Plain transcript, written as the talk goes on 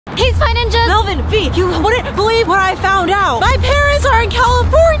Hey, Spy Ninjas! Melvin, V, you wouldn't believe what I found out. My parents are in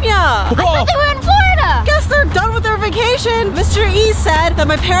California. I thought they were in Florida! Guess they're done with their vacation. Mr. E said that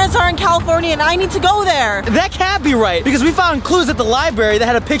my parents are in California and I need to go there. That can't be right, because we found clues at the library that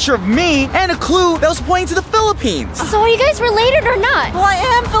had a picture of me and a clue that was pointing to the Philippines. So are you guys related or not? Well, I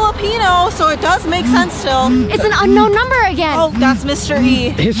am Filipino, so it does make sense still. It's an unknown number again. Oh, that's Mr. E.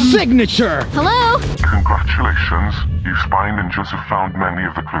 His signature. Hello? Congratulations. You Spy Ninjas have found many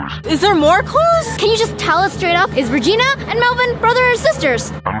of the clues. Is there more clues? Can you just tell us straight up? Is Regina and Melvin brother or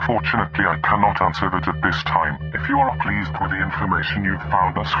sisters? Unfortunately, I cannot answer that at this time. If you are pleased with the information you've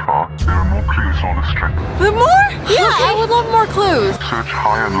found thus far, there are more clues on the string. The more? Yeah, Okay. I would love more clues. Search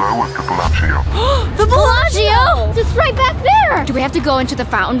high and low at the Bellagio. The Bellagio! It's right back there! Do we have to go into the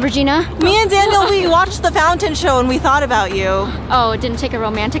fountain, Regina? Me and Daniel, we watched the fountain show and we thought about you. Oh, it didn't take a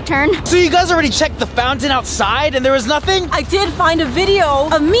romantic turn? So you guys already checked the fountain outside and there was nothing? I did find a video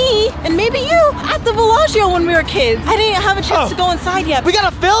of me and maybe you at the Bellagio when we were kids. I didn't have a chance to go inside yet. We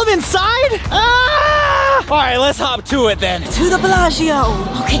got a film inside? Ah! All right, let's hop to it then. To the Bellagio.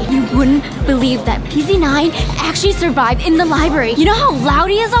 Okay, you wouldn't believe that PZ9 actually survived in the library. You know how loud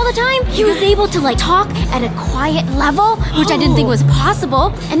he is all the time? He was able to like talk at a quiet level, which I didn't think was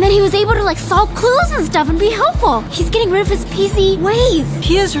possible. And then he was able to like solve clues and stuff and be helpful. He's getting rid of his PZ ways.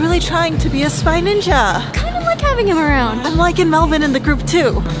 He is really trying to be a spy ninja. Kind of like having him around. I'm liking Melvin in the group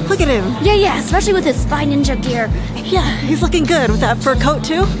too. Look at him. Yeah, especially with his spy ninja gear. Yeah, he's looking good with that fur coat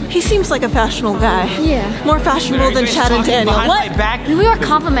too. He seems like a fashionable guy. Yeah. More fashionable than Chad and Daniel. Behind What? my back? We were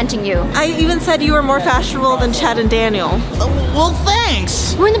complimenting you. I even said you were more fashionable than Chad and Daniel. Well,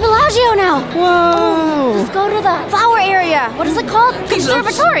 thanks. We're in the Bellagio now. Whoa. Let's go to the flower area. What is it called?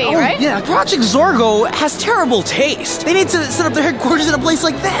 Conservatory, right? Yeah, Project Zorgo has terrible taste. They need to set up their headquarters in a place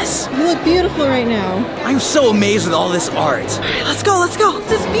like this. You look beautiful right now. I'm so amazed with all this art. Let's go, let's go.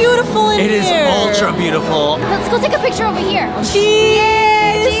 It's beautiful in It here. is ultra beautiful. Let's go take a picture over here.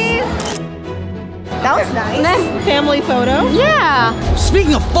 Cheese! That was nice. Family photo. Yeah.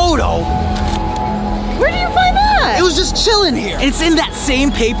 Speaking of photo, Where do you find that? it was just chilling here. It's in that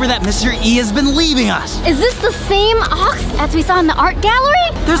same paper that Mr. E has been leaving us. Is this the same ox as we saw in the art gallery?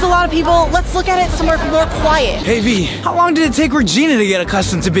 There's a lot of people. Let's look at it somewhere more quiet. Hey V, how long did it take Regina to get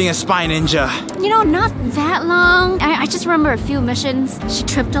accustomed to being a spy ninja? You know, not that long. I just remember a few missions. She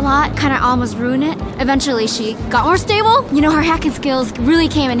tripped a lot, kind of almost ruined it. Eventually, she got more stable. You know, her hacking skills really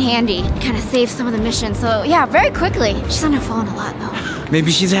came in handy. Kind of saved some of the missions. So yeah, very quickly. She's on her phone a lot though.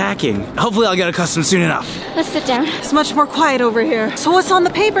 Maybe she's hacking. Hopefully I'll get accustomed soon enough. Let's sit down. It's much more quiet over here. So what's on the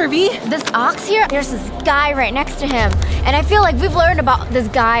paper, V? This ox here, there's this guy right next to him. And I feel like we've learned about this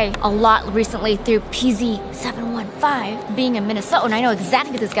guy a lot recently through PZ715 being a Minnesotan. I know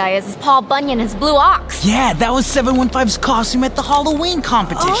exactly who this guy is. It's Paul Bunyan, his blue ox. Yeah, that was 715's costume at the Halloween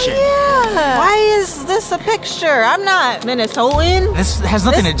competition. Oh, yeah. Why is this a picture? I'm not Minnesotan. This has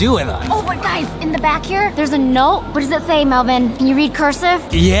nothing to do with us. Oh, but guys, in the back here, there's a note. What does it say, Melvin? Can you read cursive?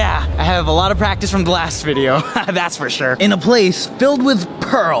 Yeah, I have a lot of practice from the last video, that's for sure. In a place filled with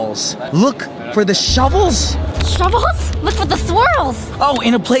pearls, look for the shovels. Shovels? Look for the swirls. Oh,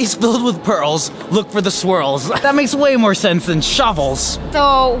 in a place filled with pearls, look for the swirls. That makes way more sense than shovels.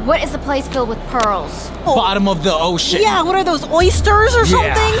 So, what is a place filled with pearls? Bottom of the ocean. Yeah, what are those, oysters or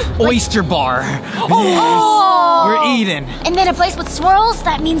Yeah, something? oyster bar. Oh! We're eating. And then a place with swirls?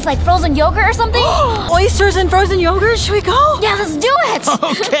 That means like frozen yogurt or something? Oysters and frozen yogurt? Should we go? Yeah, let's do it!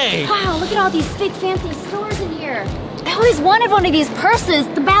 Okay. Wow, look at all these big fancy stores in here. I always wanted one of these purses,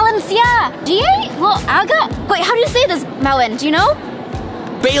 the Balenciaga. Well, Aga? Wait, how do you say this, Melon? Do you know?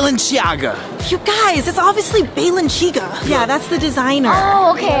 Balenciaga. You guys, it's obviously Balenciaga. Yeah, that's the designer.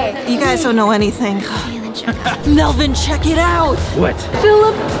 Oh, okay. You guys don't know anything. Balenciaga. Melvin, check it out. What?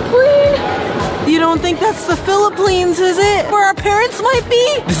 Philippines. You don't think that's the Philippines, is it? Where our parents might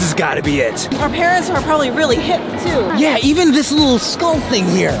be? This has got to be it. Our parents are probably really hip, too. Yeah, even this little skull thing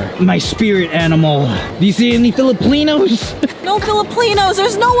here. My spirit animal. Do you see any Filipinos? No Filipinos,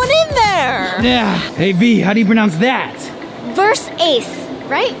 there's no one in there. Yeah. Hey V, how do you pronounce that? Verse Ace,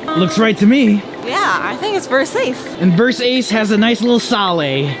 right? Looks right to me. Yeah, I think it's Verse Ace. And Verse Ace has a nice little sale.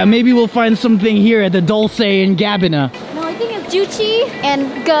 Maybe we'll find something here at the Dulce and Gabbana. No, I think it's Juchi and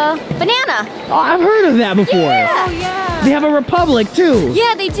Banana. Oh, I've heard of that before. Yeah. Oh, yeah. They have a Republic too.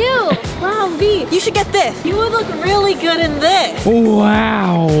 Yeah, they do. Wow, V, you should get this. You would look really good in this.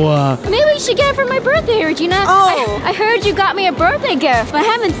 Wow. Maybe we should get it for my birthday, Regina. Oh. I heard you got me a birthday gift, but I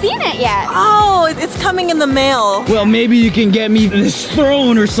haven't seen it yet. Oh, it's coming in the mail. Well, maybe you can get me this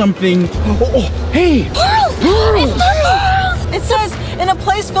throne or something. Oh, hey. Pearls! It's the pearls! It says, in a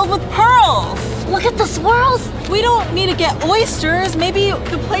place filled with pearls. Look at the swirls. We don't need to get oysters. Maybe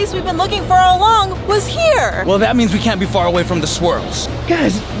the place we've been looking for all along was here. Well, that means we can't be far away from the swirls.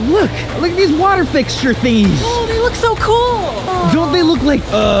 Guys, look at these water fixture thingies. Oh, they look so cool. Don't they look like,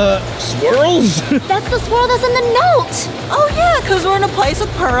 swirls? That's the swirl that's in the note. Oh yeah, because we're in a place with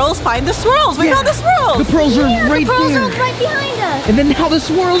pearls. Find the swirls. We found the swirls. The pearls are right the pearls there. are right behind us. And then how the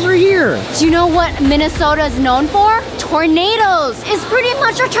swirls are here. Do you know what Minnesota is known for? Tornadoes. It's pretty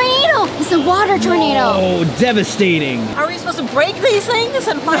much a tornado. It's a water tornado. Oh, devastating. Are we supposed to break these things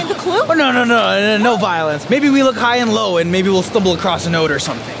and find the clue? Oh, no violence. Maybe we look high and low and maybe we'll stumble across a note or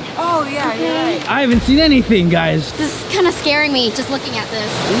something. Oh yeah, you're right. I haven't seen anything, guys. This is kind of scaring me just looking at this.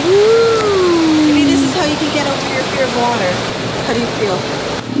 Maybe this is how you can get over your fear of water. How do you feel?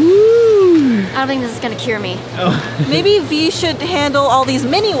 I don't think this is gonna cure me. Maybe V should handle all these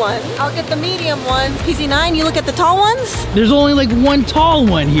mini ones. I'll get the medium ones. PZ9, you look at the tall ones? There's only like one tall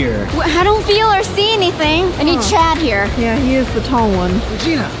one here. I don't feel or see anything. I need Chad here. Yeah, he is the tall one.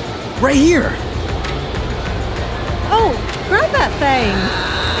 Regina, right here. Oh, grab that thing.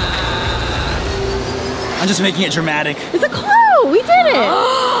 I'm just making it dramatic. It's a clue. We did it.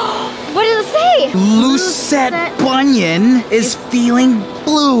 What did it say? Lucette Bunyan is feeling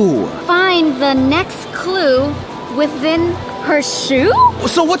blue. Find the next clue within her shoe?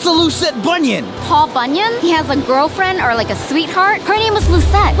 So what's a Lucette Bunyan? Paul Bunyan? He has a girlfriend or like a sweetheart? Her name was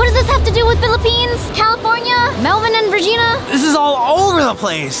Lucette. What does this have to do with Philippines, California, Melvin and Regina? This is all over the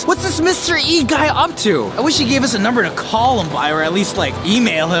place. What's this Mr. E guy up to? I wish he gave us a number to call him by or at least like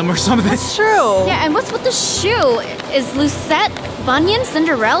email him or something. It's true. Yeah, and what's with the shoe? Is Lucette Bunyan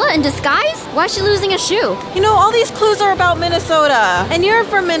Cinderella in disguise? Why is she losing a shoe? You know, all these clues are about Minnesota. And you're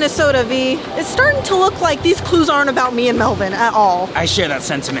from Minnesota, V. It's starting to look like these clues aren't about me and Melvin at all. I share that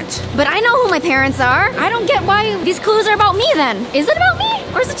sentiment. But I know who my parents are. I don't get why these clues are about me then. Is it about me?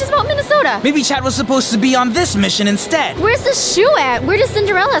 Or is it just about Minnesota? Maybe Chad was supposed to be on this mission instead. Where's the shoe at? Where does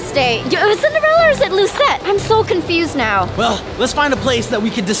Cinderella stay? Is it Cinderella or is it Lucette? I'm so confused now. Well, let's find a place that we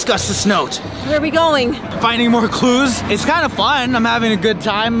could discuss this note. Where are we going? Finding more clues. It's kind of fun. I'm having a good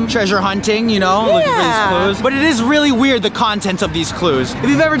time treasure hunting, you know, looking for these clues. But it is really weird, the content of these clues. If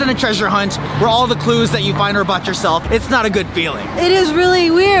you've ever done a treasure hunt where all the clues that you find are about yourself, it's not a good feeling. It is really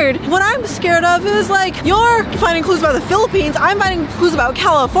weird. What I'm scared of is like, you're finding clues about the Philippines, I'm finding clues about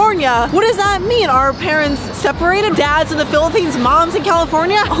California. What does that mean? Are parents separated? Dad's in the Philippines, mom's in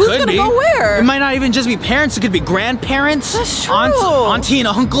California? Who's Could gonna be. go where? It might not even just be parents, it could be grandparents, That's true. auntie and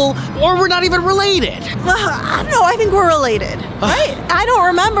uncle, or we're not even related. I don't know, I think we're related, right? I don't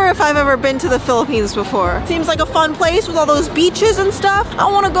remember if I've ever been to the Philippines before. Seems like a fun place with all those beaches and stuff. I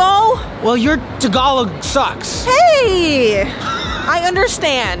wanna go. Well, your Tagalog sucks. Hey! I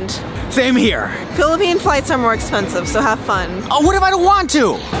understand. Same here. Philippine flights are more expensive, so have fun. Oh, what if I don't want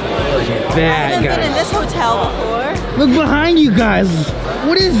to? I That haven't been in guy. this hotel before. Look behind you guys.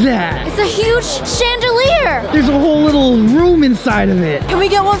 What is that? It's a huge chandelier. There's a whole little room inside of it. Can we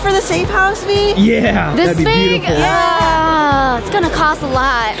get one for the safe house, V? Yeah, This that'd be big? beautiful. Yeah. It's gonna cost a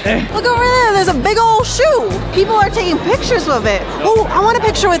lot. Look over there, there's a big old shoe. People are taking pictures of it. Oh, I want a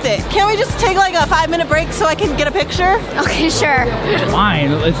picture with it. Can't we just take like a 5-minute break so I can get a picture? Okay, sure.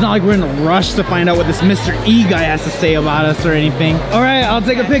 Fine. It's not like we're in a rush to find out what this Mr. E guy has to say about us or anything. All right, I'll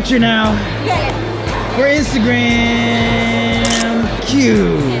take a picture now Okay. for Instagram.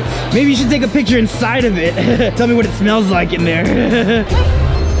 Cute. Maybe you should take a picture inside of it. Tell me what it smells like in there.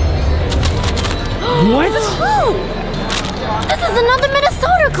 What? Oh, This is another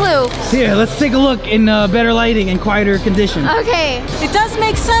Minnesota clue. Here, let's take a look in better lighting and quieter conditions. Okay. it does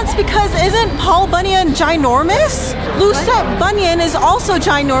make sense because isn't Paul Bunyan ginormous? Lucette Bunyan is also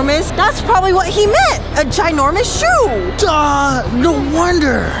ginormous. That's probably what he meant, a ginormous shoe. Duh, no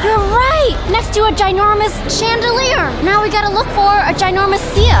wonder. You're right. Next to a ginormous chandelier. Now we gotta look for a ginormous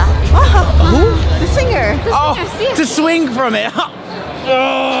Sia. Oh, the singer. Oh, Sia. to swing from it.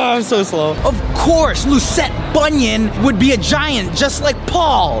 Oh, I'm so slow. Of course, Lucette Bunyan would be a giant just like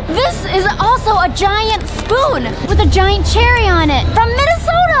Paul. This is also a giant spoon with a giant cherry on it from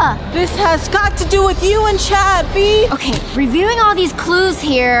Minnesota. This has got to do with you and Chad, V. Okay, reviewing all these clues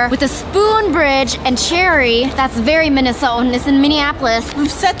here with the spoon bridge and cherry, that's very Minnesotan. It's in Minneapolis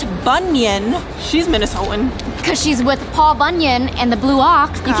Lucette Bunyan. She's Minnesotan. because she's with Paul Bunyan and the Blue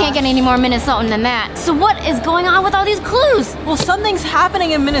Ox. You can't get any more Minnesotan than that. So what is going on with all these clues? Well, something's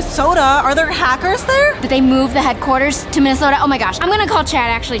happening in Minnesota. Are there hackers there? Did they move the headquarters to Minnesota? Oh my gosh, I'm gonna call Chad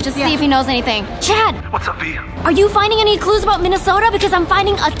actually, just to see if he knows anything. Chad, What's up, V? are you finding any clues about Minnesota? Because I'm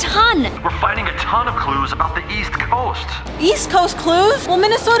finding a ton. We're finding a ton of clues about the East Coast. East Coast clues? Well,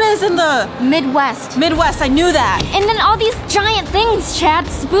 Minnesota is in the Midwest. Midwest. I knew that. And then all these giant things, Chad.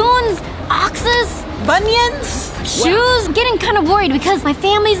 Spoons, oxes. Bunions? Shoes? Getting kind of worried because my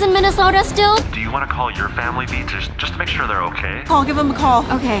family's in Minnesota still. Do you want to call your family, V, just to make sure they're okay? I'll give them a call.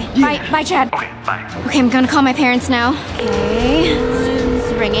 Okay. Bye, Chad. Okay, bye. Okay, I'm gonna call my parents now. Okay.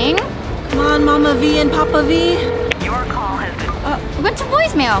 It's ringing. Come on, Mama V and Papa V. Your call has been... It went to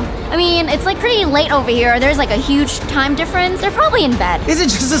voicemail. I mean, it's like pretty late over here. There's like a huge time difference. They're probably in bed. Is it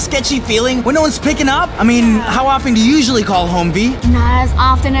just a sketchy feeling when no one's picking up? I mean, how often do you usually call home, V? Not as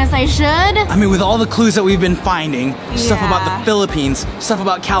often as I should. I mean, with all the clues that we've been finding, stuff about the Philippines, stuff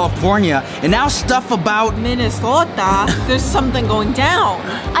about California, and now stuff about... Minnesota. There's something going down.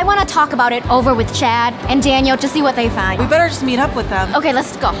 I want to talk about it over with Chad and Daniel to see what they We find. better just meet up with them. Okay,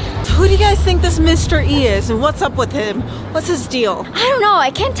 let's go. So who do you guys think this Mr. E is, and what's up with him? What's his deal? I don't know.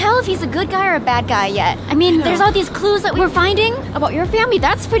 I can't tell if he's a good guy or a bad guy yet. I mean, there's all these clues that we're finding about your family.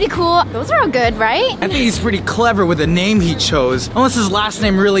 That's pretty cool. Those are all good, right? I think he's pretty clever with the name he chose. Unless his last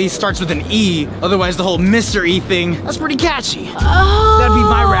name really starts with an E. Otherwise, the whole Mr. E thing, that's pretty catchy. Oh, That'd be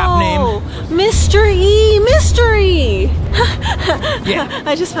my rap name. Mr. E, Mystery. Yeah.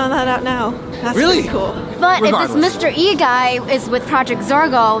 I just found that out now. That's Really? pretty cool. But Regardless. if this Mr. E guy is with Project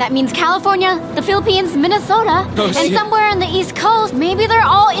Zorgo, that means California, the Philippines, Minnesota, and shit. somewhere on the East Coast, maybe they're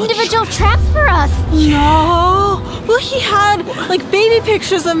all individual traps for us. No. Well, he had like baby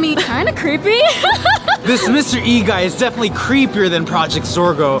pictures of me. Kind of creepy. This Mr. E guy is definitely creepier than Project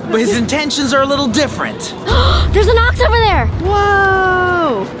Zorgo, but his intentions are a little different. There's an ox over there.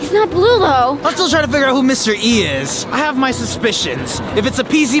 Whoa. He's not blue though. I'm still trying to figure out who Mr. E is. I have my suspicions. If it's a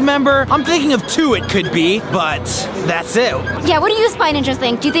PZ member, I'm thinking of two it could be, but that's it. Yeah, what do you Spy Ninjas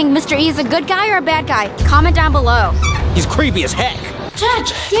think? Do you think Mr. E is a good guy or a bad guy? Comment down below. He's creepy as heck.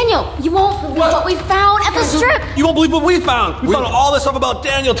 Chad, Daniel, you won't believe what we found at the strip. You won't believe what we found. We found all this stuff about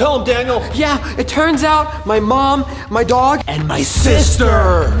Daniel. Tell him, Daniel. Yeah, it turns out my mom, my dog, And my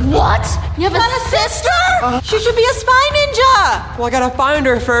sister. What? You have a sister? She should be a spy ninja. well, I gotta find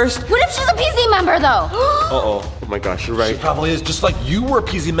her first. What if she's a PZ member though? Oh my gosh, you're right. Probably is just like you were a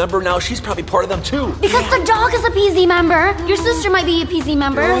PZ member. Now she's probably part of them too. Because the dog is a PZ member. Your sister might be a PZ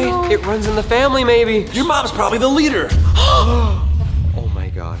member. Right, it runs in the family, maybe. Your mom's probably the leader. Oh my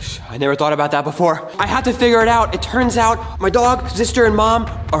gosh, I never thought about that before. I had to figure it out. It turns out my dog, sister, and mom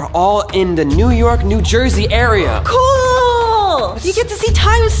are all in the New York, New Jersey area. Cool. You get to see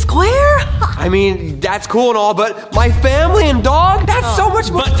Times Square? I mean, that's cool and all, but my family and dog, that's so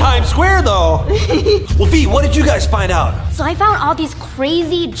much more. But Times Square, though. Well, V, what did you guys find out? So I found all these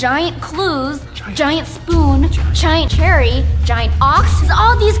crazy giant clues. Giant spoon, giant cherry, giant ox.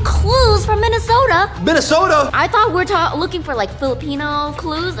 All these clues from Minnesota. Minnesota. I thought we were looking for like Filipino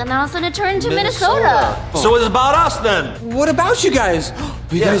clues, and all of a sudden it turned into Minnesota. So it's about us then. What about you guys?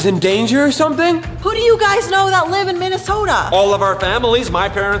 Are you guys in danger or something? Who do you guys know that live in Minnesota? All of our families, my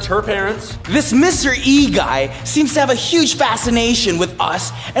parents, her parents. This Mr. E guy seems to have a huge fascination with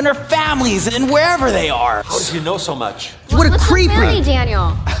us and our families and wherever they are. How does he know so much? What a What's so creeper. funny,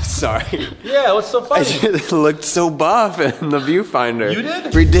 Daniel? Sorry. Yeah, what's so funny? It looked so buff in the viewfinder. You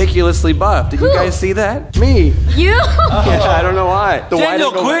did? Ridiculously buff. Did you guys see that? Me. You? Yeah, I don't know why. The white Daniel,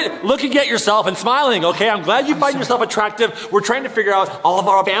 and the- quit looking at yourself and smiling, okay? I'm glad you find yourself attractive. We're trying to figure out all of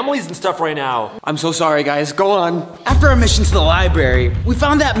our families and stuff right now. I'm so sorry, guys. Go on. After our mission to the library, we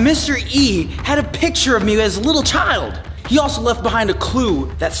found that Mr. E had a picture of me as a little child. He also left behind a clue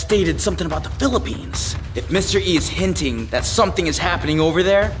that stated something about the Philippines. If Mr. E is hinting that something is happening over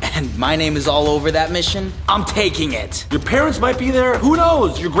there, and my name is all over that mission, I'm taking it. Your parents might be there. Who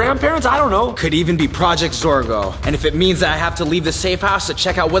knows? Your grandparents? I don't know. Could even be Project Zorgo. And if it means that I have to leave the safe house to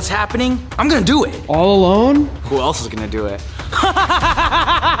check out what's happening, I'm gonna do it. All alone? Who else is gonna do it?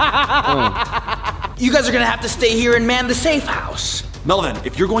 You guys are gonna have to stay here and man the safe house. Melvin,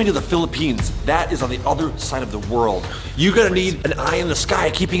 if you're going to the Philippines, that is on the other side of the world. You're gonna need an eye in the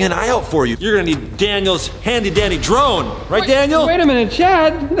sky keeping an eye out for you. You're gonna need Daniel's handy dandy drone. Right, Daniel? Wait a minute,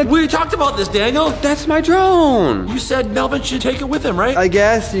 Chad. We talked about this, Daniel. That's my drone. You said Melvin should take it with him, right? I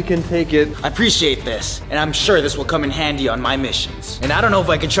guess you can take it. I appreciate this, and I'm sure this will come in handy on my missions. And I don't know if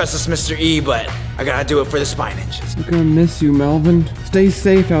I can trust this Mr. E, but I gotta do it for the Spy Ninjas. I'm gonna miss you, Melvin. Stay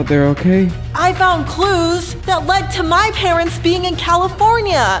safe out there, okay? I found clues that led to my parents being in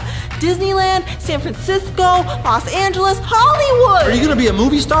California. Disneyland, San Francisco, Los Angeles, Hollywood. Are you gonna be a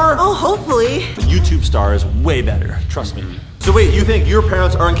movie star? Oh, hopefully. A YouTube star is way better, trust me. So wait, you think your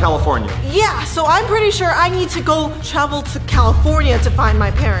parents are in California? Yeah, so I'm pretty sure I need to go travel to California to find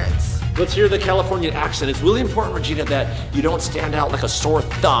my parents. Let's hear the California accent. It's really important, Regina, that you don't stand out like a sore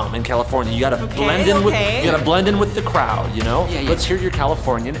thumb in California. You gotta blend in with the crowd, you know? Yeah. Let's hear your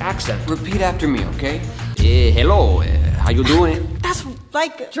Californian accent. Repeat after me, okay? Hello. How you doing? That's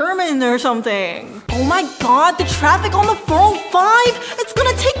like German or something. Oh my god, the traffic on the 405! It's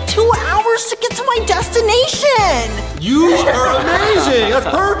gonna take 2 hours to get to my destination! You are amazing! That's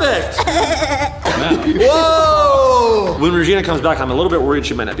perfect! Whoa! When Regina comes back, I'm a little bit worried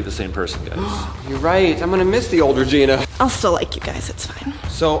she might not be the same person, guys. You're right. I'm gonna miss the old Regina. I'll still like you guys, it's fine.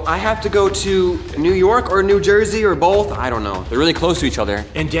 So I have to go to New York or New Jersey or both? I don't know. They're really close to each other.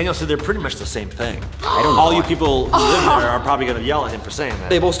 And Daniel said they're pretty much the same thing. I don't know. All you people who live there are probably gonna yell at him for saying that.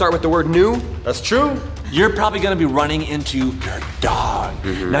 They both start with the word new? That's true. You're probably gonna be running into your dog.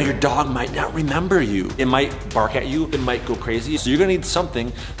 Now your dog might not remember you. It might bark at you, it might go crazy. So you're gonna need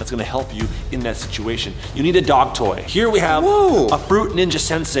something that's gonna help you in that situation. You need a dog toy. Here we have a Fruit Ninja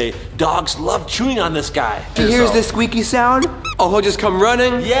Sensei. Dogs love chewing on this guy. He hears this squeaky sound. Oh, he'll just come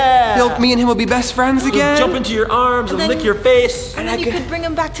running. Yeah. Me and him will be best friends again. He'll jump into your arms and lick your face. And then you could bring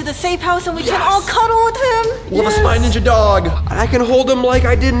him back to the safe house and we can all cuddle with him. We'll have a Spy Ninja dog. And I can hold him like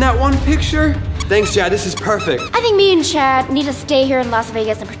I did in that one picture. Thanks, Chad. This is perfect. I think me and Chad need to stay here in Las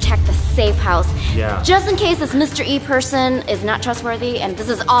Vegas and protect the safe house. Yeah. Just in case this Mr. E person is not trustworthy and this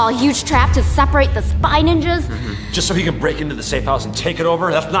is all a huge trap to separate the spy ninjas. Just so he can break into the safe house and take it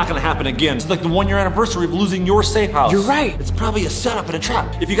over? That's not gonna happen again. It's like the 1-year anniversary of losing your safe house. You're right. It's probably a setup and a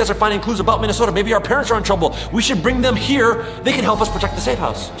trap. If you guys are finding clues about Minnesota, maybe our parents are in trouble. We should bring them here. They can help us protect the safe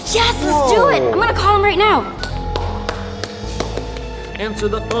house. Yes, let's do it. I'm gonna call him right now. Answer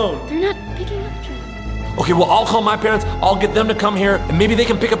the phone. They're not picking up. Okay, well, I'll call my parents. I'll get them to come here, and maybe they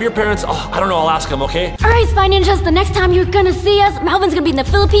can pick up your parents. Oh, I don't know. I'll ask them, okay? All right, Spy Ninjas, the next time you're gonna see us, Melvin's gonna be in the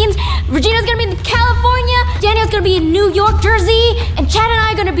Philippines, Regina's gonna be in California, Daniel's gonna be in New York, Jersey, and Chad and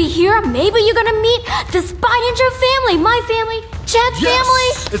I are gonna be here. Maybe you're gonna meet the Spy Ninja family, my family, Chad's family.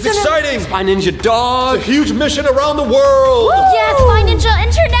 It's exciting. Spy Ninja dog. It's a huge mission around the world. Yes, Spy Ninja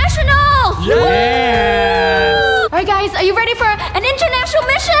International. Yeah. All right, guys, are you ready for an international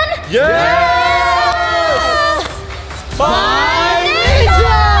mission? Yeah. Bye.